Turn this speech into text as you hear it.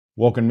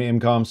Welcome to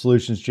EmComm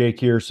Solutions, Jake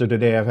here. So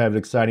today I've had an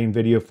exciting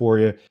video for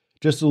you.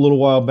 Just a little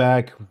while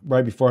back,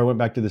 right before I went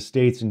back to the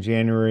States in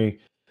January,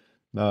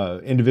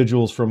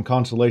 individuals from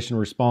Constellation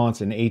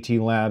Response and AT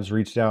Labs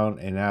reached out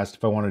and asked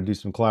if I wanted to do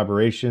some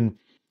collaboration.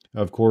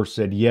 Of course,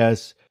 said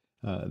yes.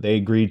 They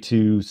agreed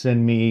to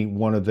send me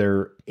one of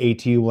their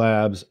AT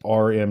Labs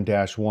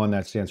RM-1,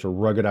 that stands for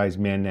Ruggedized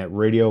MANET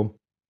radio,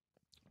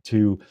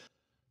 to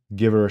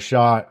give her a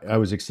shot. I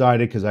was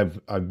excited because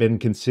I've been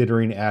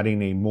considering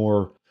adding a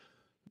more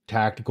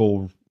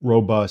tactical,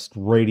 robust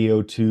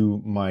radio to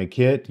my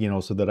kit,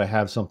 so that I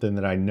have something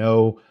that I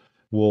know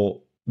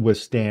will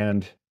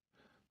withstand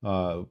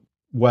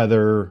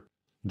weather,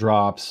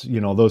 drops,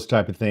 those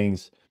type of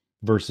things,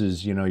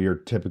 versus, your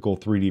typical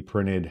 3D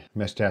printed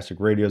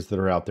Meshtastic radios that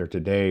are out there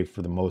today,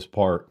 for the most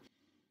part,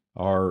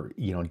 are,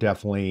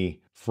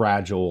 definitely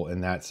fragile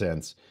in that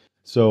sense.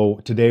 So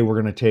today we're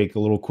going to take a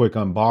little quick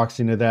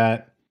unboxing of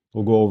that.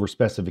 We'll go over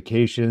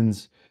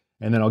specifications,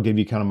 and then I'll give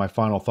you kind of my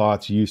final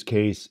thoughts, use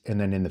case. And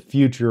then in the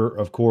future,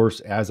 of course,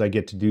 as I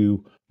get to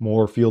do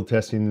more field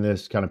testing in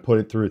this, kind of put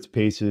it through its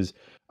paces,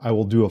 I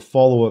will do a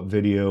follow-up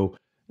video,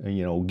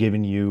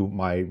 giving you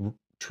my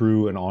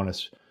true and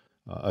honest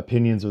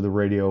opinions of the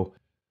radio.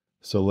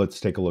 So let's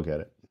take a look at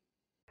it.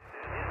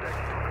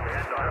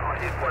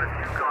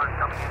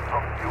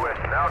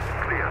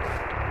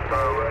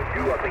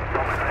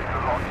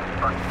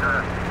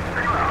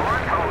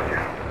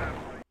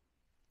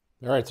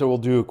 All right, so we'll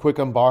do a quick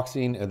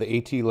unboxing of the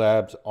AT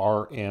Labs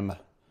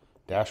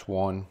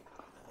RM-1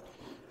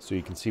 so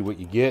you can see what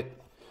you get.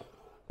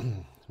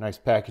 Nice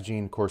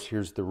packaging. Of course,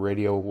 here's the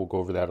radio. We'll go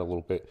over that a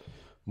little bit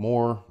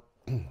more.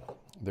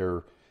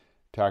 They're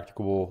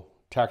tactical.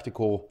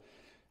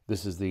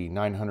 This is the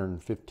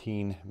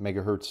 915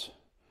 megahertz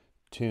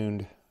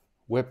tuned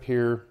whip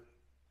here.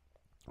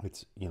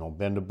 It's,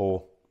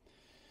 bendable.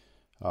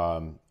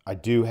 I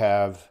do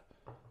have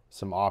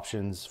some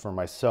options for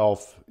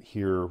myself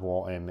here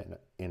while I'm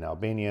in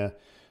Albania.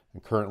 I'm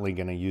currently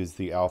going to use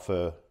the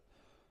Alpha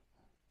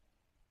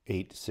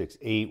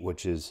 868,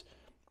 which is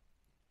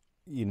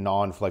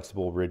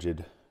non-flexible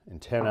rigid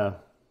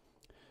antenna,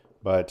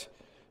 but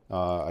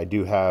I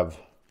do have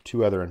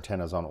two other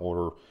antennas on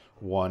order,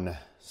 one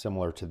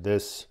similar to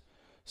this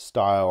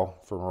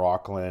style from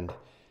Rockland,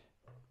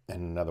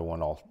 and another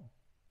one I'll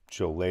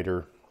show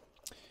later.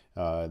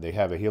 They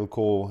have a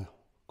helical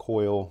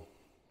coil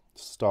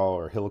style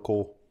or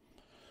helical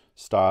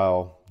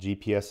style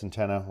GPS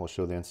antenna. We'll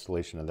show the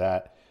installation of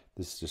that.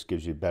 This just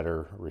gives you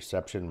better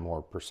reception,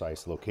 more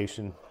precise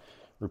location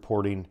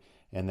reporting,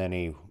 and then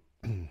a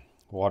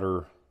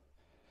waterproof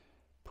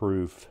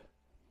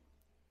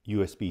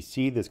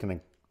USB-C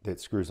that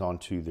screws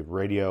onto the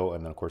radio,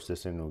 and then of course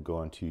this end will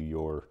go into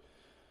your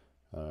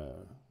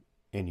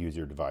end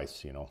user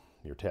device,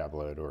 your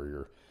tablet or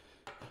your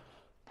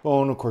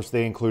phone. Of course,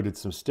 they included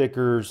some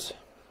stickers,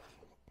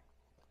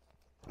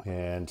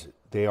 and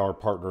they are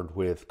partnered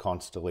with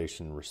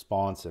Constellation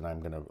Response, and I'm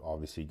going to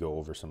obviously go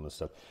over some of the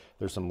stuff.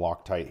 There's some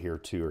Loctite here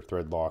too, or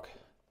thread lock,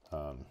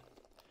 that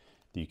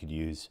you could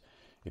use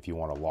if you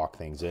want to lock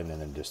things in, and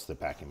then just the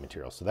packing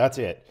material. So that's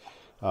it.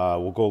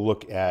 We'll go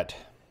look at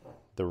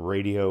the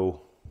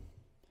radio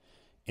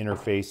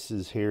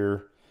interfaces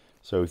here.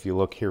 So if you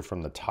look here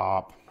from the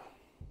top,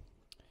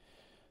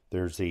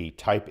 there's a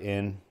type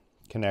in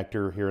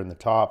connector here in the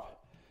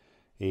top.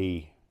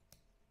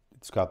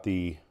 It's got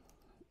the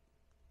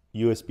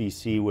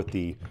USB-C with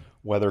the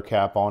weather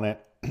cap on it.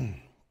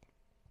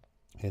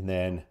 And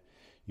then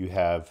you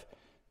have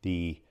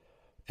the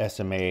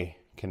SMA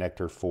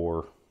connector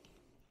for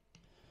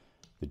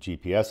the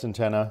GPS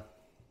antenna.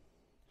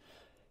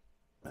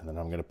 And then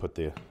I'm going to put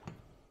the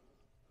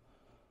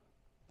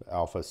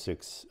Alpha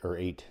 6 or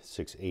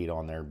 868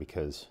 on there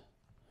because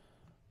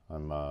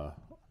I'm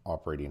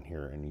operating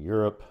here in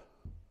Europe.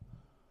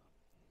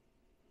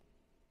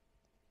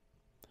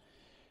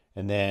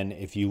 And then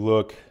if you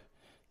look,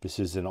 this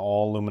is an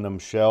all aluminum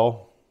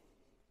shell.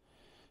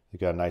 You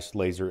got a nice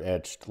laser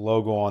etched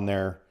logo on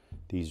there,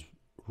 these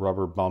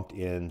rubber bumped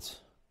ends,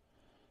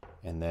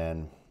 and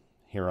then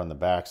here on the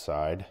back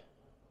side,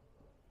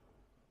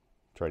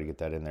 try to get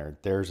that in there,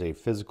 there's a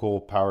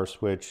physical power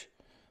switch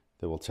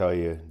that will tell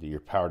you that you're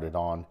powered it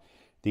on.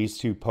 These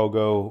two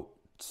Pogo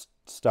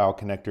style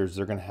connectors,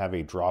 they're going to have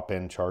a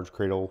drop-in charge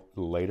cradle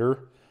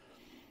later,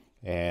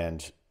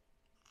 and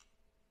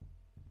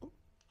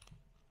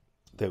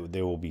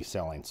they will be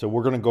selling. So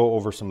we're going to go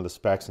over some of the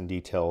specs and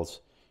details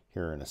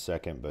here in a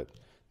second, but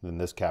then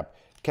this cap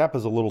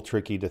is a little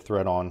tricky to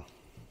thread on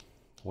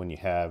when you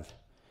have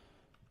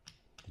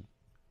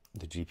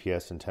the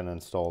GPS antenna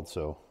installed.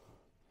 So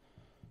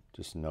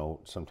just know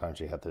sometimes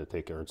you have to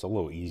take it, or it's a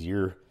little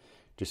easier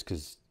just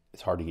because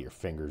it's hard to get your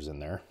fingers in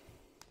there.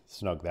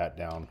 Snug that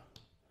down,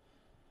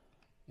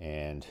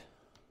 and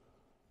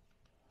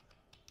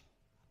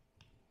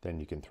then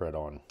you can thread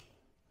on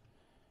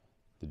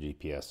the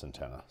GPS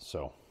antenna.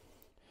 So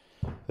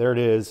there it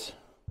is,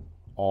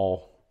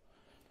 all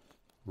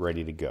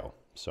ready to go.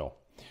 So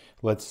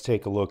let's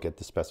take a look at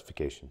the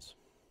specifications.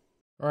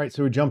 All right,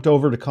 so we jumped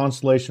over to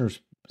Constellation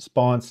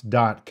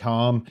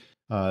response.com.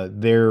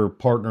 They're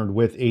partnered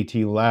with AT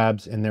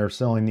Labs and they're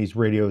selling these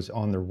radios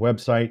on their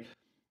website.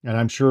 And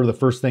I'm sure the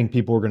first thing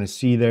people are going to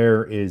see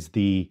there is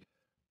the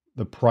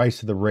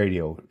price of the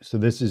radio. So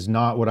this is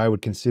not what I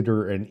would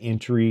consider an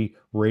entry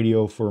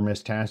radio for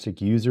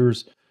Meshtastic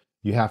users.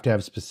 You have to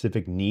have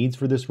specific needs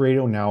for this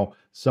radio. Now,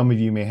 some of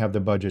you may have the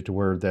budget to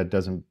where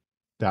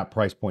that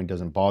price point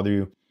doesn't bother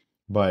you,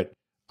 but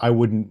I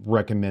wouldn't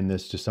recommend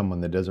this to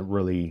someone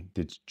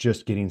that's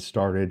just getting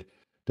started,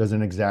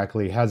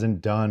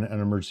 hasn't done an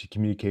emergency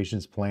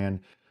communications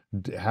plan,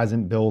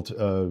 hasn't built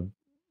a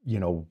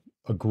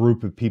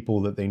group of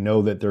people that they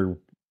know that they're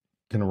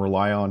going to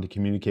rely on to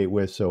communicate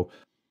with. So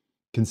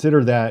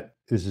consider that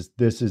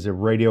this is a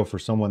radio for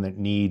someone that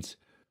needs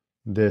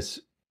this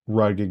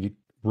rugged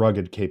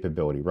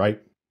capability,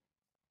 right?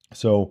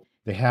 So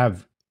they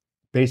have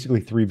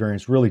basically 3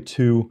 variants, really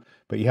 2,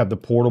 but you have the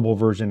portable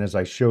version as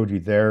I showed you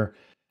there.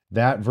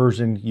 That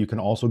version, you can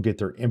also get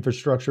their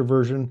infrastructure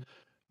version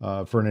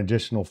for an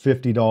additional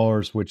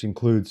 $50, which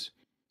includes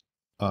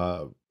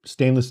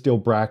stainless steel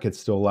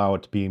brackets to allow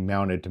it to be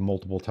mounted to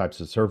multiple types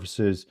of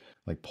surfaces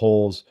like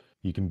poles.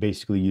 You can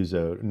basically use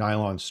a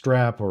nylon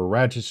strap or a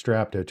ratchet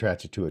strap to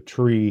attach it to a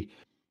tree.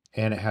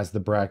 And it has the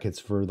brackets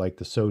for like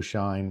the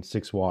SoShine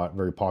 6-watt,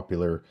 very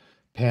popular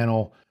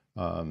panel.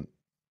 And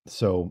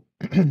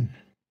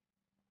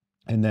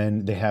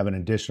then they have an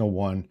additional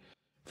one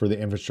for the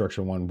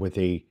infrastructure one with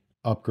a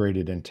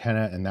upgraded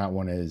antenna. And that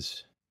one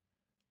is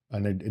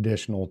an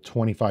additional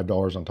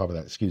 $25 on top of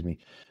that, excuse me.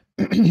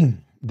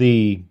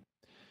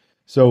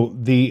 So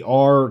they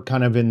are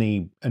kind of in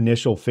the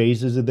initial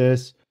phases of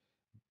this.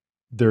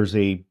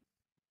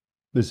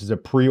 This is a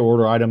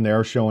pre-order item. They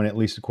are showing, at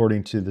least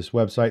according to this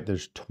website,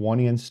 there's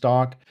 20 in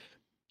stock.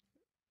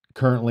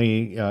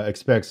 Currently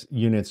expects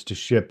units to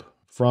ship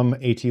from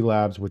AT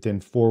Labs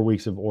within 4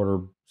 weeks of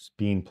orders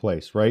being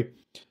placed, right?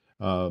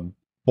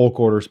 Bulk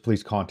orders,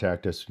 please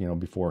contact us,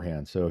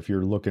 beforehand. So if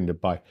you're looking to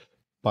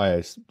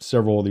buy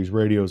several of these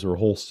radios or a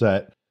whole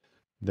set,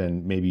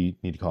 then maybe you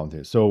need to call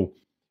them. So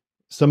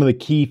some of the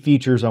key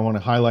features I want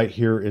to highlight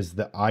here is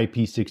the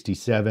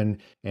IP67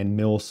 and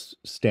MIL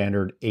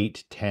standard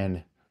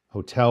 810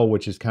 hotel,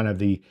 which is kind of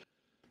the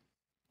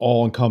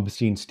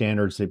all-encompassing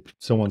standards that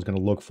someone's going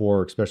to look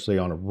for, especially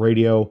on a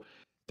radio,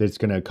 that's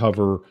going to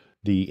cover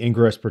the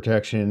ingress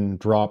protection,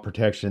 drop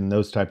protection,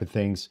 those type of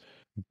things.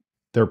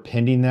 They're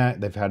pending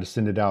that. They've had to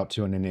send it out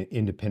to an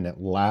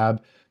independent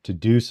lab to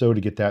do so,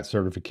 to get that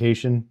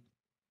certification.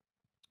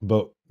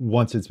 But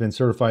once it's been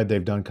certified,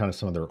 they've done kind of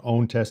some of their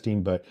own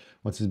testing, but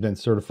once it's been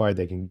certified,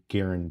 they can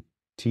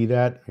guarantee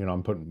that.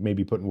 I'm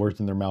maybe putting words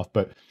in their mouth,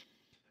 but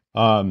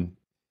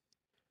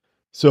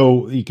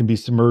so you can be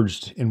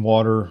submerged in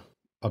water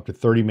up to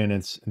 30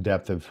 minutes,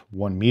 depth of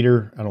 1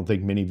 meter. I don't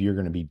think many of you are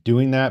going to be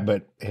doing that,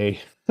 but hey,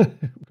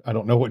 I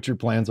don't know what your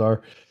plans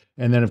are.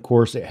 And then of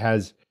course it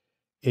has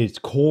its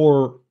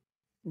core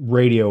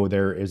radio.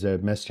 There is a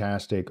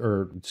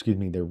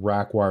the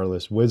rack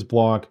wireless whiz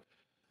block,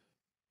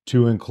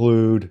 to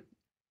include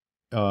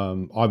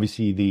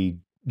obviously the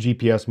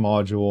GPS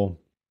module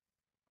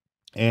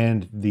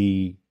and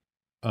the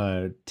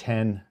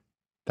 10,000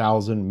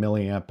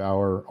 milliamp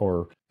hour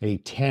or a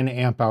 10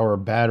 amp hour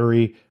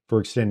battery for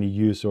extended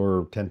use,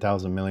 or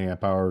 10,000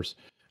 milliamp hours.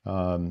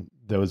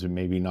 Those are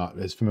maybe not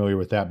as familiar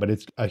with that, but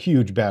it's a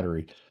huge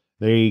battery.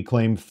 They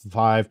claim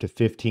 5 to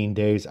 15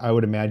 days. I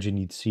would imagine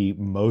you'd see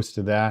most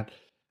of that.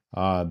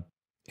 And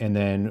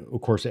then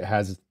of course it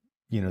has,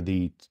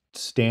 the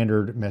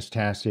standard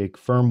Meshtastic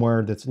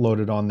firmware that's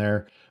loaded on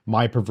there.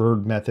 My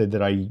preferred method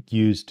that I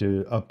used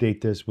to update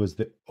this was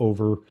the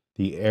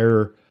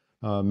over-the-air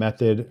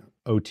method,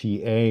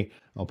 OTA.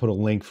 I'll put a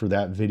link for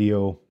that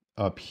video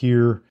up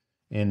here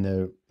in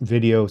the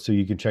video so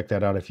you can check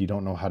that out if you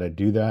don't know how to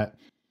do that.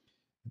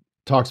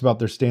 Talks about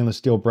their stainless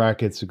steel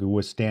brackets that could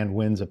withstand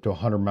winds up to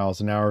 100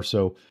 miles an hour.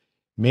 So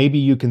maybe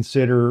you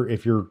consider,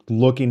 if you're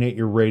looking at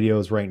your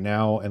radios right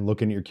now and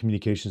looking at your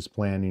communications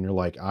plan and you're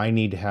like, I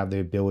need to have the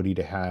ability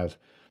to have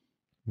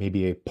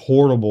maybe a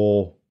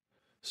portable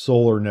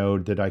solar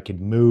node that I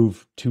could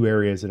move to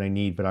areas that I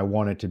need, but I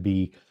want it to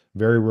be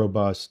very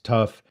robust,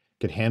 tough,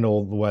 could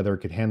handle the weather,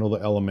 could handle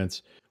the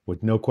elements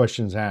with no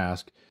questions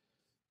asked.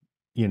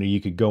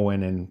 You could go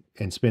in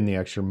and spend the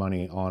extra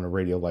money on a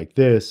radio like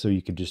this, so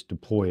you could just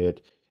deploy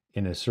it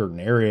in a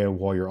certain area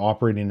while you're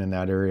operating in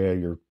that area.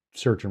 You're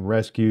search and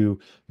rescue,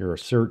 you're a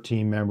CERT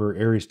team member,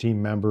 Aries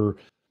team member,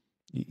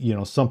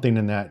 something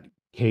in that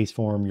case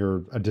form.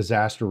 You're a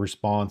disaster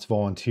response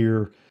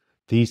volunteer.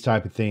 These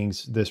type of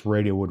things, this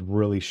radio would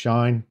really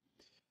shine.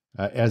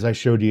 As I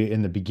showed you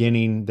in the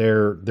beginning,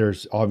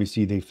 there's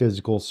obviously the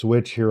physical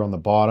switch here on the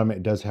bottom.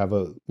 It does have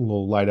a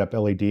little light up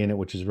LED in it,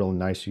 which is really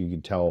nice, so you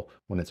can tell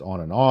when it's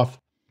on and off.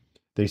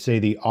 They say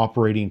the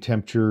operating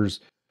temperatures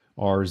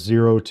are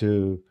 0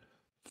 to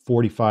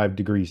 45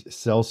 degrees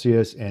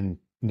Celsius and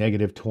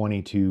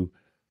 -20 to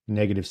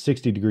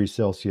 -60 degrees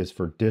Celsius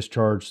for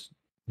discharge.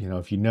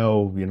 If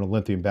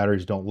lithium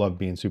batteries don't love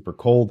being super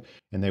cold,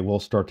 and they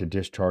will start to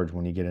discharge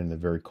when you get into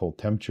very cold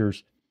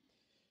temperatures.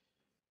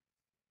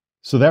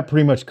 So that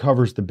pretty much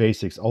covers the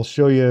basics. I'll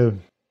show you.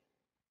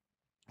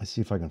 Let's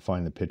see if I can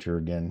find the picture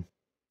again.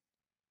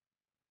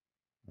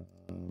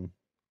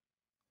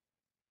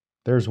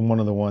 There's one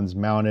of the ones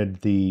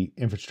mounted, the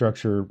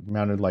infrastructure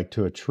mounted like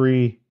to a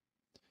tree.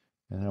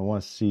 And I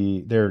want to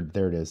see, there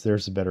it is.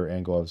 There's a better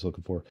angle I was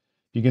looking for.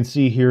 You can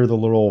see here the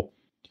little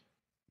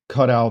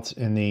cutouts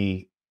in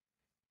the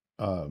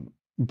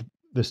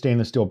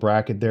stainless steel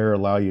bracket there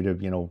allow you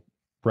to,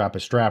 wrap a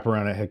strap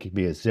around it. It could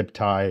be a zip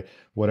tie,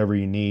 whatever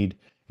you need.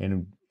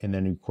 And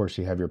then of course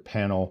you have your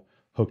panel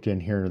hooked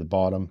in here to the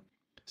bottom.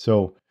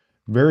 So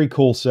very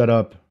cool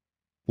setup.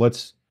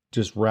 Let's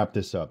just wrap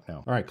this up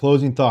now. All right,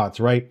 closing thoughts,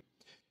 right?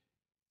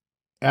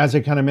 As I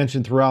kind of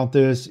mentioned throughout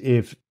this,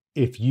 if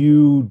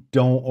you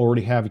don't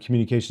already have a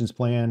communications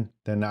plan,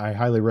 then I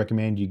highly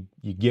recommend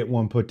you get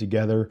one put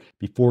together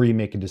before you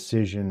make a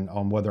decision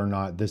on whether or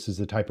not this is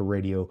the type of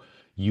radio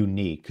you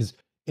need. Because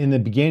in the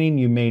beginning,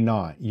 you may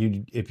not.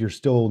 If you're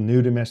still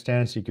new to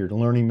Meshtastic, you're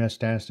learning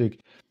Meshtastic,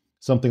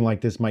 something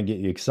like this might get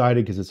you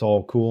excited because it's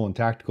all cool and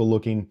tactical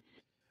looking.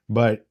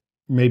 But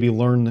maybe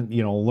learn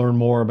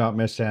more about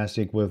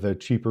Meshtastic with a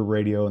cheaper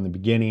radio in the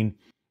beginning,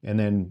 and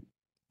then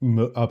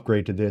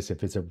upgrade to this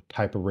if it's a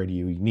type of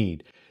radio you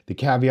need. The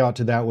caveat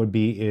to that would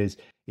be is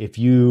if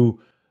you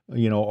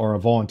are a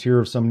volunteer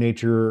of some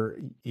nature,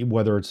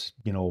 whether it's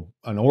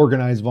an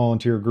organized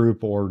volunteer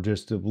group or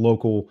just a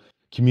local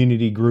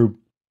community group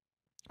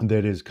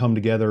that has come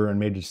together and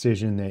made a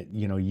decision that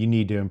you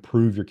need to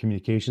improve your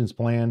communications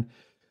plan,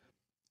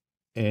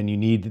 and you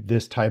need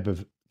this type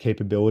of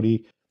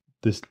capability,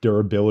 this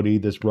durability,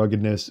 this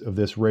ruggedness of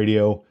this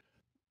radio,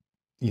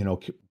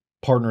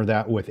 partner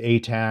that with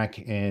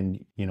ATAC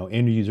and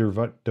end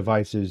user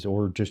devices,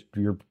 or just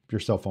your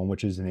cell phone,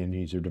 which is an end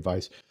user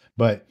device,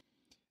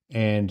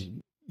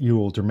 and you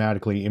will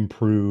dramatically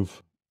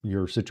improve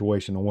your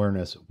situation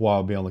awareness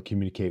while being able to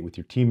communicate with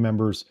your team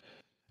members,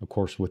 of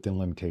course within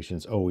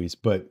limitations always.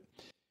 But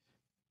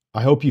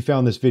I hope you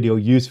found this video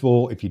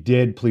useful. If you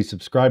did, please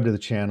subscribe to the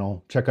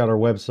channel, check out our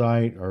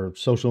website, our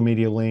social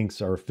media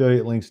links, our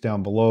affiliate links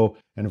down below.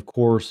 And of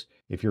course,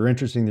 if you're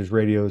interested in these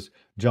radios,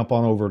 jump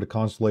on over to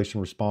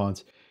Constellation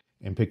Response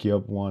and pick you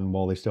up one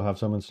while they still have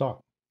some in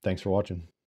stock. Thanks for watching.